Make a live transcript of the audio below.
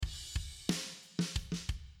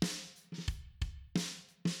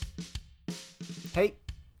Hey,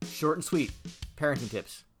 short and sweet parenting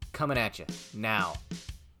tips coming at you now.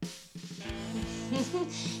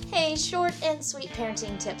 Hey, short and sweet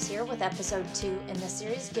parenting tips here with episode 2 in the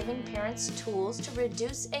series giving parents tools to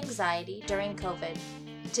reduce anxiety during COVID.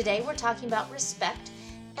 Today we're talking about respect,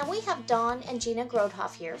 and we have Dawn and Gina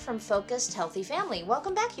Grodhoff here from Focused Healthy Family.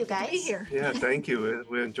 Welcome back, you guys. Good to be here. Yeah, thank you.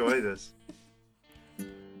 We enjoy this.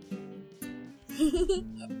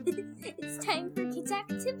 It's time for kids'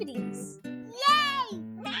 activities.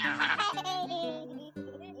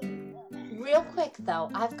 Real quick though,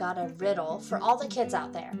 I've got a riddle for all the kids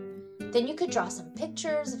out there. Then you could draw some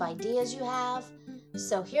pictures of ideas you have.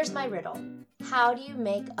 So here's my riddle. How do you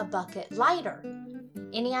make a bucket lighter?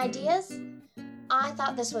 Any ideas? I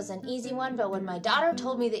thought this was an easy one, but when my daughter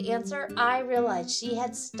told me the answer, I realized she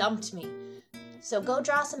had stumped me. So go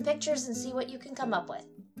draw some pictures and see what you can come up with.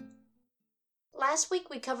 Last week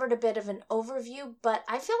we covered a bit of an overview, but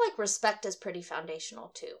I feel like respect is pretty foundational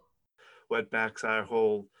too. What backs our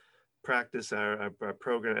whole practice, our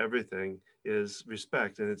program, everything is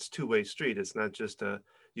respect. And it's two-way street. It's not just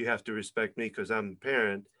you have to respect me because I'm the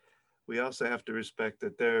parent. We also have to respect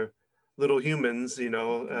that they're little humans,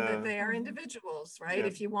 that they are individuals, right? Yeah.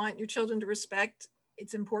 If you want your children to respect,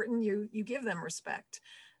 it's important you give them respect.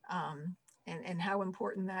 And how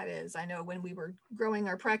important that is. I know when we were growing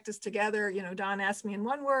our practice together, Don asked me in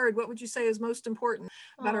one word, what would you say is most important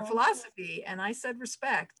about our philosophy? And I said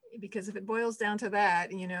respect, because if it boils down to that,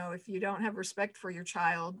 if you don't have respect for your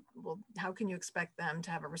child, well, how can you expect them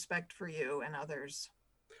to have a respect for you and others?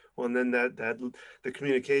 Well, and then that the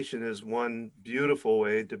communication is one beautiful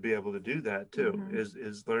way to be able to do that too, Mm-hmm.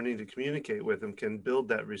 is learning to communicate with them can build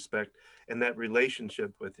that respect and that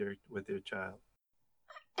relationship with your child.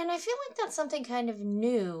 And I feel like that's something kind of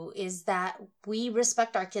new, is that we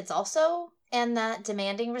respect our kids also, and that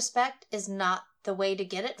demanding respect is not the way to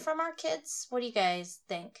get it from our kids. What do you guys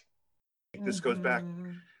think? This goes back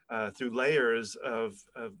through layers of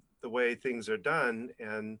the way things are done,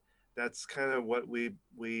 and that's kind of what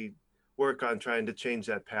we work on, trying to change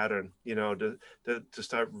that pattern, to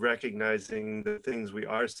start recognizing the things we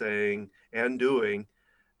are saying and doing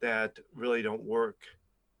that really don't work.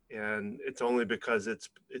 And it's only because it's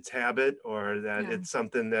habit, or that it's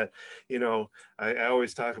something that, I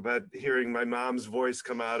always talk about hearing my mom's voice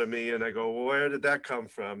come out of me, and I go, well, where did that come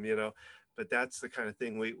from? But that's the kind of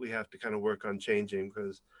thing we have to kind of work on changing,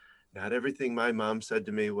 because not everything my mom said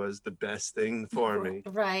to me was the best thing for me.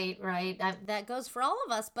 Right. That goes for all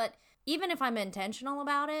of us, but even if I'm intentional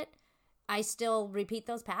about it, I still repeat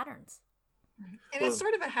those patterns. And it's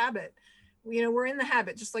sort of a habit. We're in the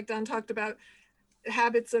habit, just like Don talked about,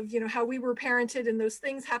 habits of, how we were parented, and those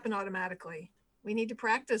things happen automatically. We need to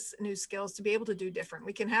practice new skills to be able to do different.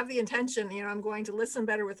 We can have the intention, I'm going to listen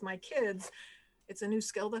better with my kids. It's a new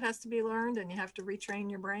skill that has to be learned, and you have to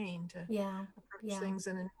retrain your brain to approach things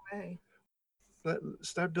in a new way.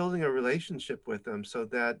 Start building a relationship with them, so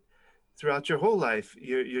that throughout your whole life,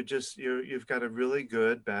 you've got a really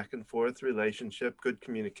good back and forth relationship, good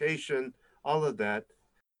communication, all of that.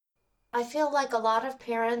 I feel like a lot of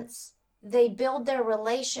parents, they build their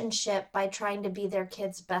relationship by trying to be their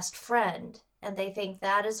kid's best friend. And they think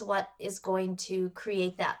that is what is going to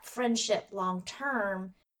create that friendship long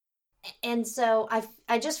term. And so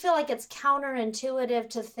I just feel like it's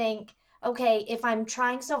counterintuitive to think, okay, if I'm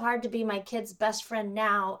trying so hard to be my kid's best friend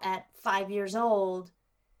now at 5 years old,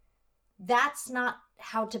 that's not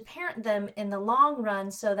how to parent them in the long run,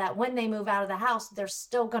 so that when they move out of the house, they're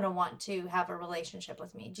still going to want to have a relationship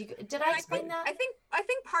with me. Did I explain that? I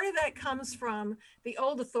think part of that comes from the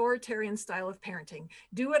old authoritarian style of parenting.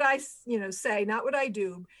 Do what I, say, not what I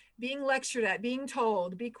do. Being lectured at, being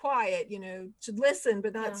told, be quiet, should listen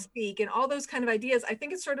but not speak, and all those kind of ideas. I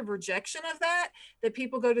think it's sort of rejection of that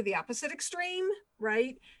people go to the opposite extreme,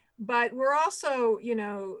 right? But we're also,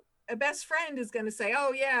 a best friend is going to say,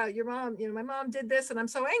 oh yeah, your mom, my mom did this and I'm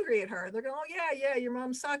so angry at her. They're going, oh yeah, your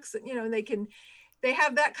mom sucks. And, and they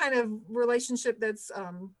have that kind of relationship that's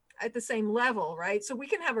at the same level, right? So we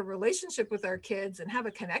can have a relationship with our kids and have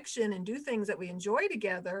a connection and do things that we enjoy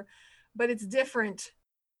together, but it's different.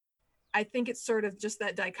 I think it's sort of just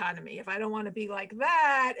that dichotomy. If I don't want to be like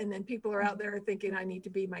that, and then people are out there thinking I need to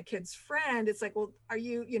be my kid's friend, it's like, well, are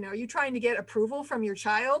you trying to get approval from your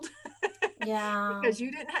child? Yeah. Because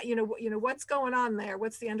you didn't have, what's going on there?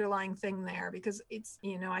 What's the underlying thing there? Because it's,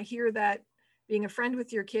 I hear that being a friend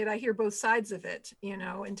with your kid, I hear both sides of it,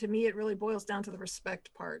 and to me, it really boils down to the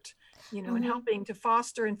respect part, and helping to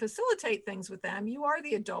foster and facilitate things with them. You are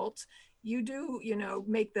the adult. You do,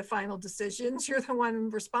 make the final decisions. You're the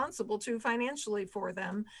one responsible to financially for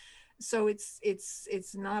them. So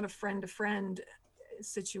it's not a friend to friend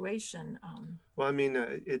situation. Well, I mean,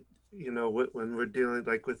 when we're dealing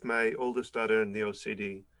like with my oldest daughter in the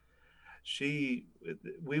OCD,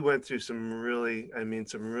 we went through some really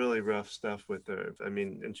rough stuff with her. I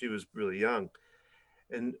mean, and she was really young.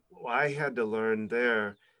 And what I had to learn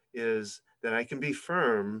there is that I can be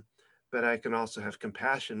firm, but I can also have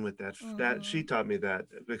compassion with that. That she taught me that,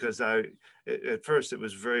 because at first it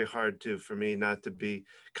was very hard for me not to be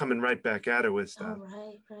coming right back at her with stuff. Oh,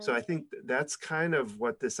 right. So I think that's kind of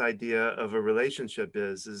what this idea of a relationship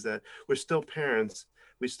is that we're still parents.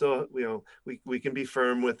 We still, we can be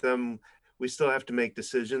firm with them. We still have to make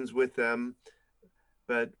decisions with them,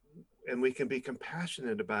 and we can be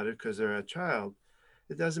compassionate about it because they're a child.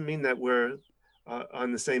 It doesn't mean that we're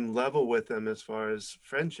on the same level with them as far as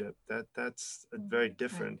friendship. That's very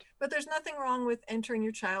different. Right. But there's nothing wrong with entering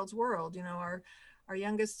your child's world. Our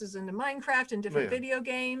youngest is into Minecraft and different video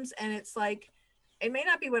games, and it's like, it may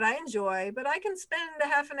not be what I enjoy, but I can spend a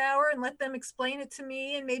half an hour and let them explain it to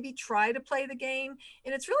me and maybe try to play the game.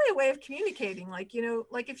 And it's really a way of communicating. Like,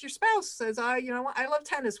 like if your spouse says, I love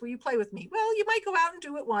tennis, will you play with me? Well, you might go out and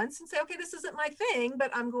do it once and say, okay, this isn't my thing,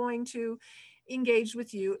 but I'm going to engage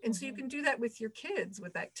with you. And so you can do that with your kids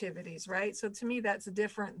with activities, right? So to me, that's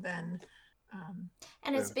different than.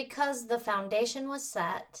 And it's because the foundation was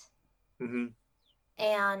set. Mm-hmm.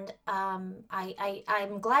 And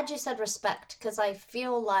I'm glad you said respect, because I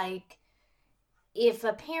feel like if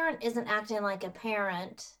a parent isn't acting like a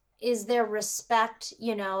parent, is there respect?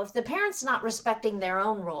 If the parent's not respecting their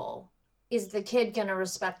own role, is the kid going to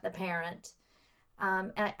respect the parent?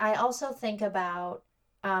 And I also think about,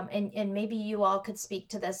 and maybe you all could speak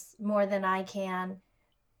to this more than I can,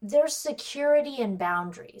 there's security and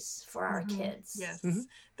boundaries for our kids. Yes,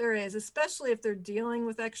 there is, especially if they're dealing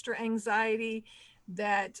with extra anxiety,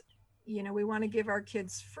 that we want to give our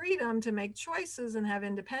kids freedom to make choices and have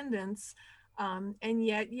independence, and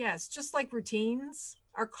yet, yes, just like routines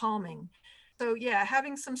are calming. So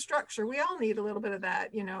having some structure, we all need a little bit of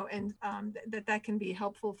that, and that can be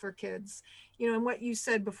helpful for kids. And what you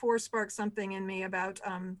said before sparked something in me about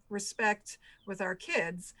respect with our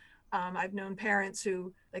kids. I've known parents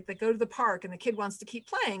who, like, they go to the park and the kid wants to keep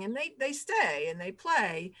playing, and they stay and they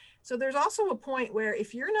play. So there's also a point where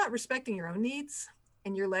if you're not respecting your own needs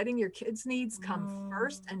and you're letting your kids' needs come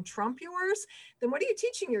first and trump yours, then what are you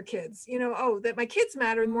teaching your kids? That my kids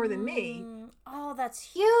matter more than me. Oh, that's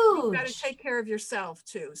huge. You've got to take care of yourself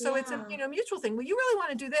too. So it's a mutual thing. Well, you really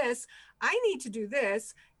want to do this. I need to do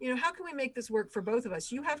this. How can we make this work for both of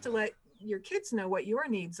us? You have to let your kids know what your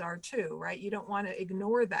needs are too, right? You don't want to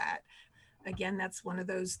ignore that. Again, that's one of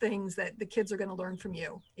those things that the kids are going to learn from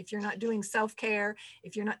you. If you're not doing self-care,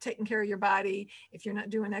 if you're not taking care of your body, if you're not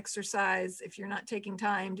doing exercise, if you're not taking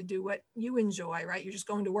time to do what you enjoy, right? You're just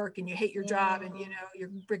going to work and you hate your job and, you're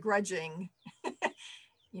begrudging,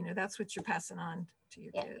 that's what you're passing on to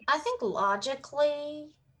your kids. I think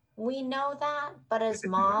logically we know that, but as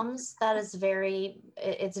moms, it's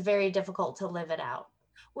very difficult to live it out.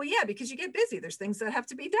 Well, because you get busy. There's things that have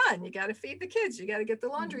to be done. You got to feed the kids. You got to get the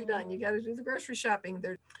laundry done. You got to do the grocery shopping.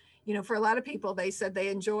 For a lot of people, they said they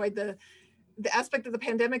enjoyed the aspect of the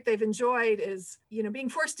pandemic they've enjoyed is, being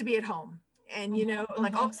forced to be at home. And,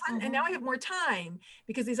 like all of a sudden, and now I have more time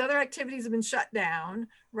because these other activities have been shut down,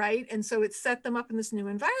 right? And so it's set them up in this new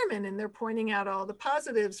environment, and they're pointing out all the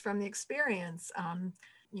positives from the experience.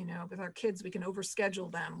 With our kids, we can overschedule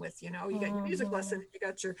them with, you got your music lesson, you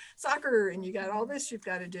got your soccer, and you got all this you've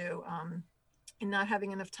got to do, and not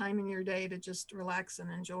having enough time in your day to just relax and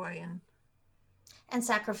enjoy and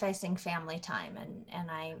sacrificing family time. And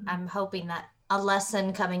I'm hoping that a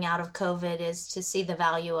lesson coming out of COVID is to see the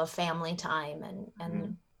value of family time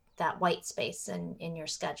and that white space in your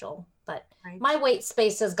schedule. But my white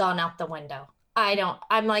space has gone out the window.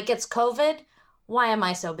 I'm like, it's COVID. Why am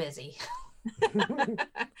I so busy?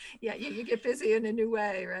 You get busy in a new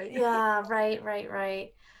way, right? Yeah,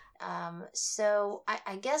 right. So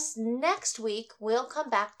I guess next week we'll come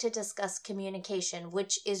back to discuss communication,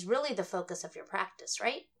 which is really the focus of your practice,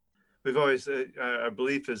 right? We've always, our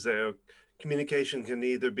belief is that communication can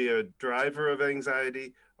either be a driver of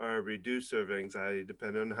anxiety or a reducer of anxiety,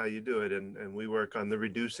 depending on how you do it. And we work on the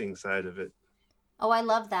reducing side of it. Oh, I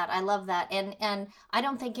love that. And I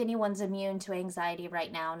don't think anyone's immune to anxiety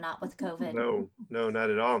right now, not with COVID. No,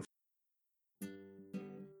 not at all.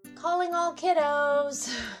 Calling all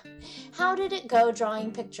kiddos. How did it go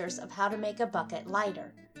drawing pictures of how to make a bucket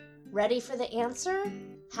lighter? Ready for the answer?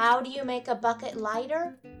 How do you make a bucket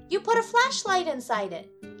lighter? You put a flashlight inside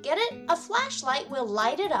it. Get it? A flashlight will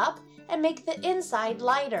light it up and make the inside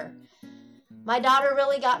lighter. My daughter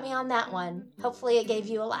really got me on that one. Hopefully it gave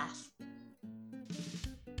you a laugh.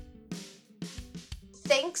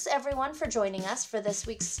 Thanks everyone for joining us for this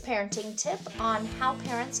week's parenting tip on how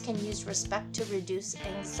parents can use respect to reduce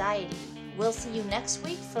anxiety. We'll see you next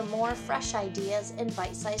week for more fresh ideas in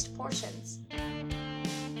bite-sized portions.